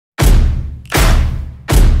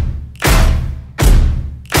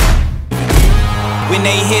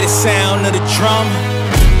when they hear the sound of the drum,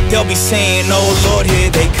 they'll be saying, oh Lord, here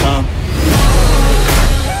they come.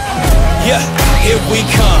 Yeah, here we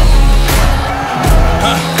come.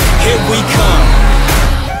 Here we come.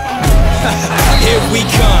 Here we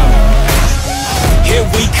come. Here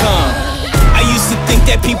we come. I used to think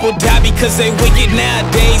that people die because they wicked.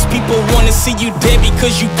 Nowadays people wanna see you dead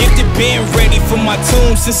because you gifted. Been ready for my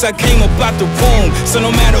tomb since I came up out the womb. So no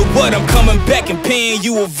matter what, I'm coming back and paying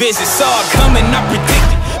you a visit. Saw it coming, I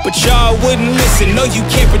predicted, but y'all wouldn't listen. No, you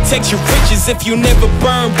can't protect your riches if you never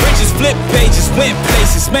burn bridges. Flip pages, went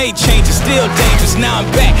places, made changes, still dangerous. Now I'm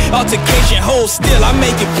back, altercation, hold still, I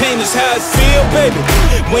make it painless. How it feel, baby?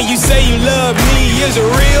 When you say you love me, is it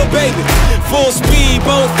real, baby? Full speed,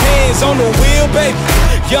 both hands on the wheel, baby.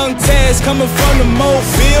 Young Taz coming from the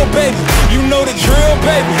Mobile, baby. You know the drill,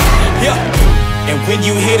 baby. Yeah. And when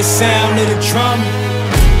you hear the sound of the drum,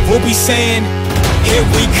 we'll be saying, here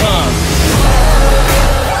we come.